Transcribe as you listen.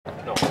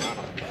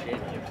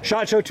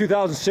SHOT Show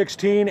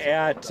 2016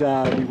 at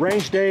the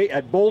Range Day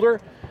at Boulder.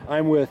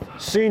 I'm with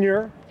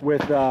Senior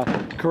with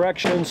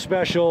Correction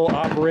Special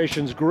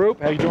Operations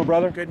Group. How you doing,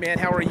 brother? Good, man.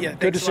 How are you?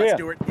 Good to see you.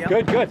 Stuart. Yep.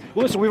 Good, good.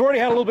 Well, listen, we've already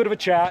had a little bit of a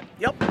chat.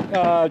 Yep.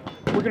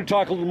 We're going to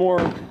talk a little more,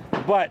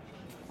 but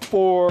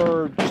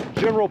for just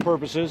general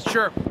purposes,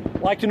 Sure.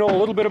 I'd like to know a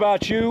little bit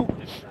about you,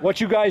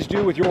 what you guys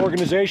do with your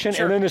organization,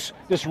 Sure. and then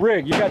this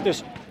rig. You got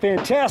this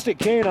fantastic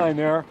canine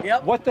there.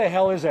 Yep. What the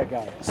hell is that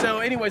guy? So,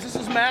 anyways, this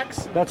is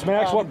Max. That's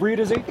Max. What breed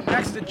is he?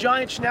 Max is a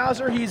giant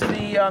schnauzer. He's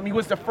the he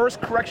was the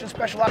first correction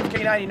special ops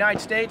canine in the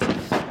United States.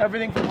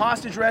 Everything from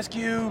hostage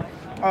rescue,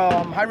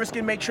 high-risk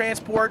inmate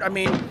transport. I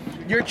mean,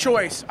 your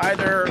choice.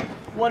 Either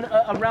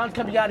a round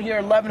coming out here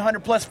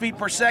 1,100 plus feet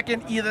per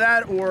second, either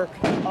that or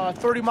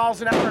 30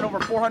 miles an hour and over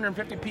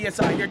 450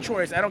 psi. Your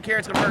choice. I don't care.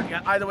 It's gonna hurt you.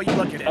 Either way you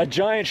look at it. A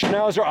giant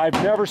schnauzer. I've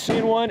never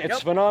seen one.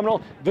 It's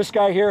phenomenal. This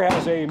guy here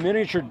has a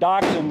miniature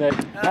dachshund that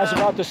has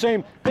about the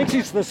same. Thinks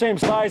he's the same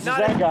size as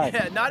that guy.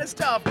 Yeah, not as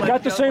tough. But,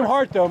 Got the same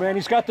heart though, man.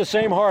 He's got the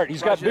same heart.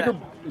 He's got bigger.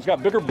 that. He's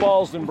got bigger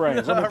balls than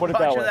brains. Let me put it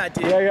that Roger way. that,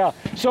 dude. Yeah, yeah.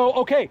 So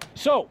okay.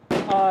 So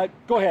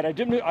go ahead. I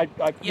didn't.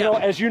 You know,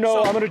 as you know,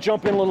 So- I'm going to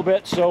jump in a little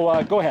bit.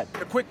 So go ahead.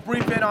 A quick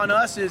brief in on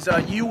us is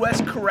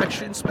U.S.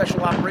 Correction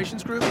Special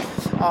Operations Group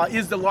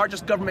is the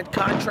largest government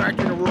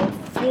contractor in the world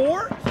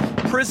for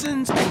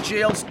prisons and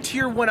jails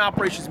tier 1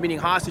 operations, meaning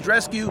hostage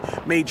rescue,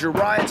 major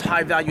riots,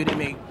 high value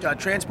inmate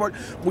transport.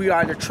 We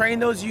either train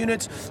those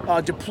units,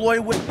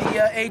 deploy with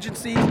the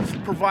agencies,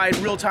 provide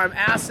real-time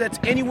assets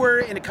anywhere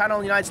in the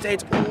continental United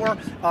States, or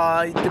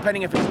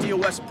depending if it's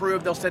DOS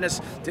approved, they'll send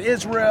us to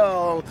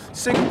Israel,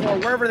 Singapore,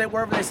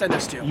 wherever they send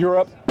us to.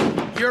 Europe.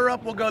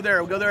 Europe, we'll go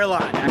there. We'll go there a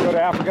lot. You go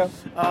to Africa.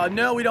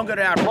 No, we don't go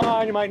to Africa. Come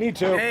on, you might need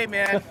to. Hey,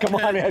 man. Come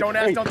on, man. Don't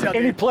ask, Hey, don't tell.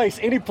 Any dude. place,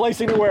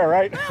 anywhere,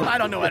 right? I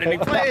don't know at any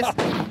place.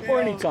 Or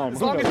anytime. As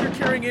Who long as knows? you're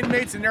carrying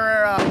inmates and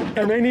they're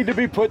And they need to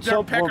be put They're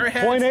from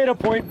peckerheads. point A to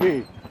point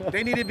B.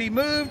 they need to be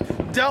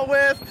moved, dealt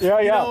with. Yeah,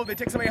 you yeah. know, if they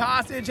take somebody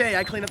hostage, hey,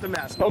 I clean up the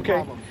mess. No Okay.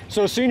 problem.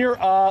 So, Senior,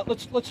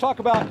 let's talk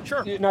about.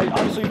 Sure. Now,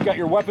 obviously, you've got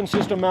your weapon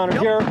system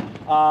mounted Yep.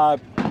 here.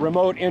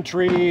 Remote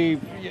entry.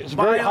 It's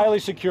very highly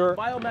secure.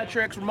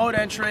 Biometrics, remote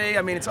entry.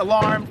 I mean, it's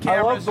alarmed, I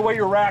love cameras. the way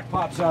your rack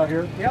pops out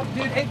here. Yep,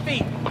 dude, 8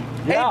 feet.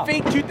 Yeah.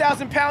 8 feet,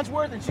 2,000 pounds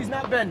worth, and she's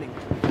not bending.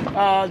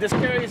 This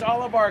carries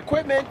all of our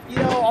equipment, you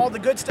know, all the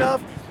good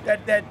stuff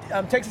that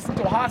takes us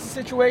into a hostage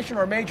situation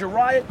or a major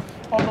riot,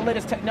 all the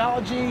latest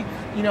technology,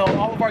 you know,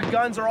 all of our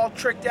guns are all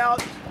tricked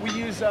out. We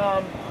use,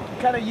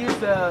 kind of use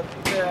the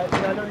you know,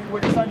 I know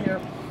we're just on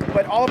here,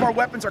 but all of our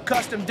weapons are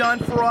custom done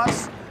for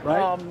us.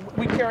 Right.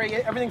 We carry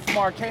everything from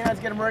our canines,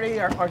 get them ready,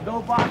 our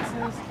go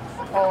boxes,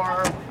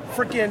 our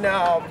freaking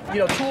you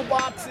know,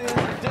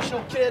 toolboxes,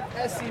 additional kit,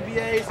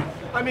 SCBAs.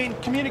 I mean,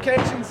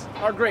 communications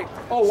are great.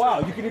 Oh wow!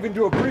 You can even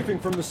do a briefing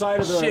from the side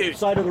of the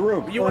Shoot.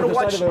 room. You or wanna the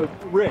watch- side of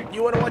the rig.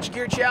 You want to watch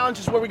Gear Challenge?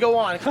 This is where we go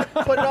on.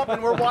 Put it up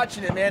and we're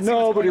watching it, man. See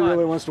what's Nobody going on.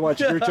 really wants to watch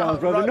your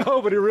challenge, brother. Roger.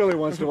 Nobody really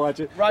wants to watch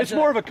it. Roger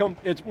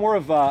It's more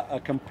of a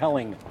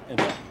compelling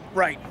event.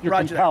 Right. You're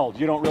Roger compelled.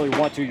 You don't really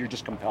want to. You're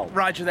just compelled.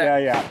 Roger that. Yeah,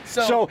 yeah.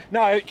 So- So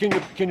now,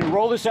 can you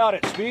roll this out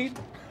at speed?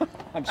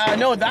 I'm that.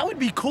 No, that would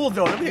be cool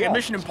though. That would be like Yeah. a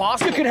Mission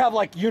Impossible. You could have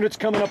like units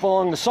coming up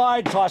along the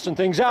side, tossing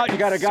things out. You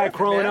got a guy Surfing,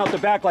 crawling man. out the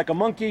back like a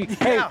monkey. Yeah.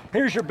 Hey,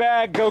 here's your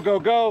bag. Go, go,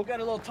 go. We got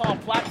a little tall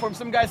platform.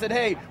 Some guy said,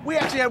 hey, we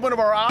actually had one of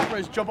our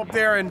operas jump up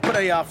there and put a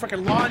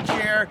freaking lawn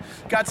chair,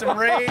 got some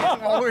rays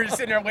while we were just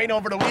sitting there waiting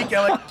over the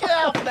weekend. Like, get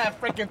off of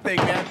that freaking thing,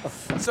 man.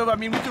 So, I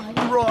mean, we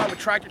roll out with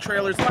tractor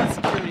trailers, a lot of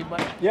security,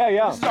 but Yeah,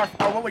 yeah. this is our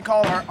what we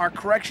call our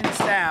correction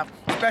staff,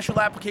 special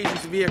applications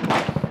vehicle.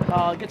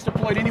 Gets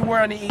deployed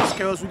anywhere on the East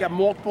Coast. We got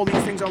multiple of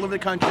these things all over the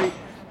country.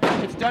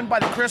 It's done by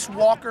the Chris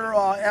Walker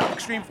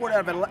Extreme Fort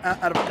out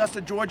of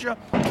Augusta, Georgia.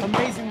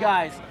 Amazing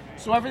guys.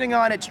 So everything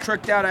on it's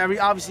tricked out. I mean,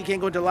 obviously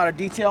can't go into a lot of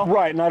detail.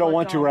 Right, and I don't but,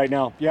 want to right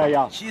now. Yeah,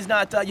 yeah. She's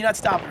not. You're not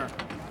stopping her.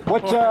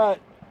 What?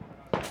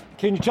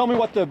 Can you tell me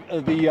what the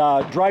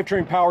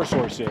drivetrain power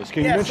source is?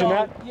 Can you mention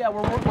that? Yeah,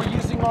 we're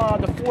using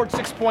the Ford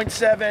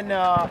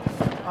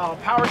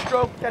 6.7 Power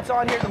Stroke that's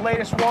on here, the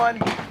latest one.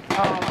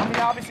 I mean,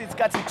 obviously it's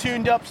got some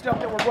tuned up stuff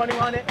that we're running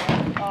on it.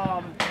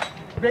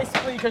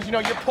 Basically, because you know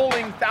you're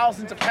pulling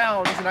thousands of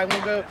pounds, and I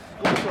won't go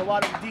into a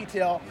lot of the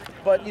detail.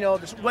 But you know,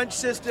 this winch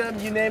system,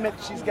 you name it,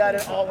 she's got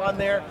it all on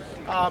there.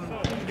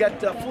 We got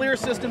FLIR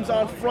systems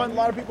on front. A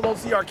lot of people don't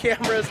see our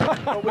cameras,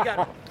 but we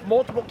got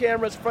multiple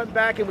cameras front and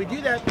back, and we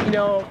do that. You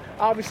know,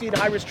 obviously in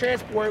high-risk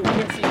transport, we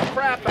can't see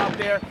crap out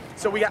there,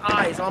 so we got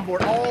eyes on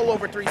board all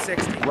over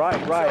 360.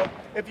 Right, right. So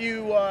if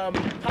you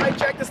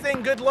hijack this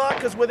thing, good luck,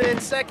 because within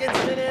seconds,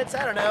 minutes,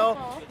 I don't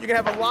know, you can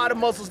have a lot of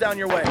muzzles down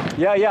your way.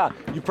 Yeah, yeah.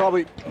 You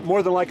probably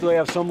more than likely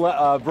have some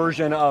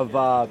version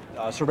of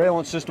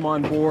surveillance system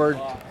on board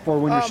for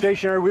when you're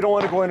stationary. We don't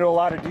want to go into a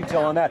lot of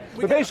detail on that.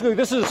 But basically,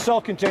 this is a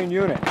self-contained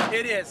unit.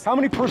 It is. How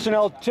many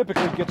personnel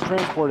typically gets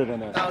transported in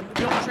this?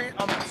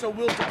 So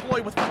we'll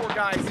deploy with 4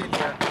 guys in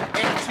here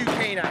and 2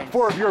 canines.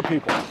 4 of your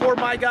people. 4 of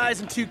my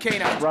guys and 2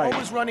 canines. Right.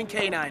 Always running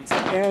canines.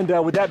 And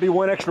would that be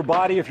one extra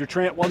body if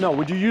you're well, no.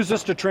 Would you use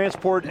this to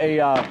transport a,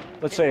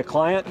 let's say, a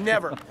client?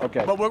 Never.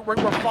 Okay. But we're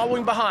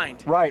following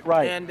behind. Right,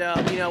 right. And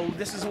you know,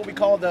 this is what we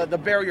call the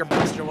barrier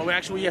buster. Well,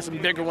 we have some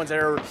bigger ones that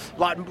are a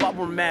lot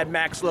more Mad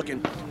Max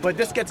looking. But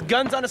this gets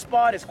guns on the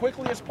spot as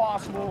quickly as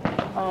possible,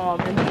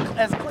 and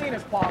as clean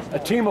as possible. A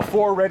team of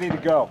 4 ready to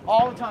go.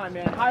 All the time,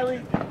 man.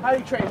 Highly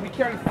trained. We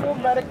carry full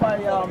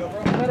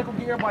medical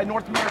gear by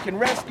North American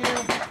Rescue.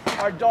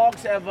 Our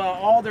dogs have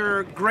all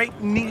their great,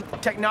 neat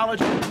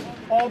technology.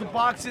 All the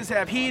boxes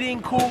have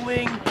heating,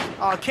 cooling,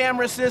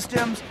 camera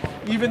systems,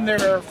 even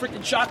their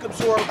freaking shock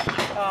absorb.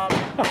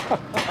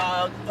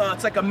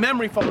 It's like a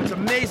memory foam. It's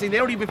amazing. They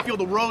don't even feel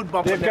the road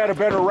bump. They've got a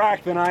better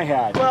rack than I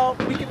had. Well,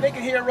 they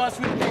can hear us,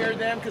 we can hear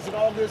them because it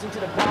all goes into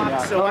the box.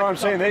 Yeah, so no, I'm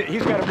saying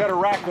he's got a better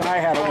rack than I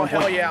had. Oh,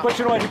 hell yeah. But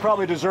you know what? He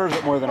probably deserves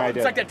it more than I did.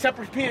 It's like that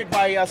Tempur-Pedic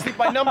by Sleep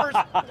by Numbers.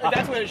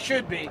 That's what it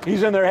should be.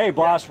 He's in there. Hey,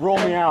 boss, roll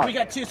me out. We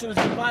got 2, so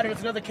there's a divider.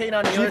 There's another canine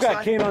on the other You've side.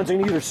 got canines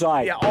on either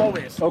side. Yeah,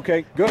 always.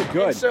 Okay, good.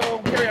 And so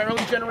we carry our own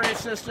generator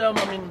system.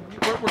 I mean,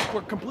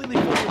 we're completely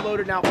fully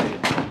loaded now.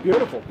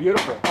 Beautiful.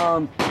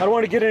 I don't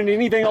want to get into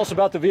anything else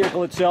about the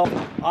vehicle itself.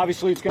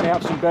 Obviously, it's going to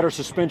have some better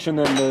suspension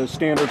than the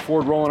standard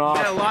Ford rolling off.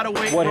 Got a lot of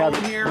weight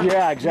rolling here.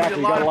 Yeah,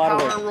 exactly. You need a lot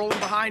of weight. power rolling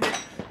behind it.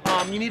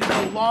 You need to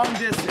go long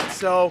distance.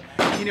 So,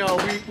 you know,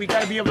 we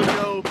got to be able to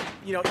go,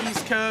 you know,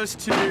 East Coast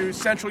to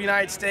Central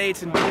United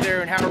States and be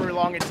there in however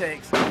long it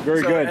takes.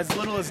 Very good. As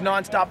little as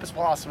nonstop as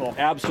possible.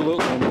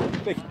 Absolutely.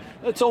 And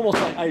it's almost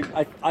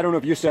like, I don't know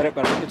if you said it,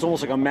 but it's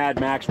almost like a Mad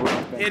Max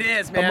version. It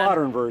is, man. A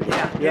modern version.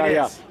 Yeah, it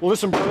yeah. is. Well,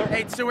 listen, brother.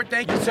 Hey, Stuart,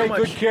 thank you so much.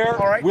 Take good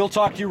care. All right. We'll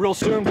talk to you real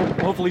soon. We'll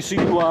hopefully see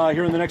you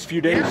here in the next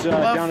few days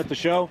down at the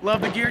show.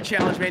 Love the gear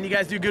challenge, man. You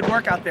guys do good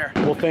work out there.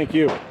 Well, thank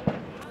you.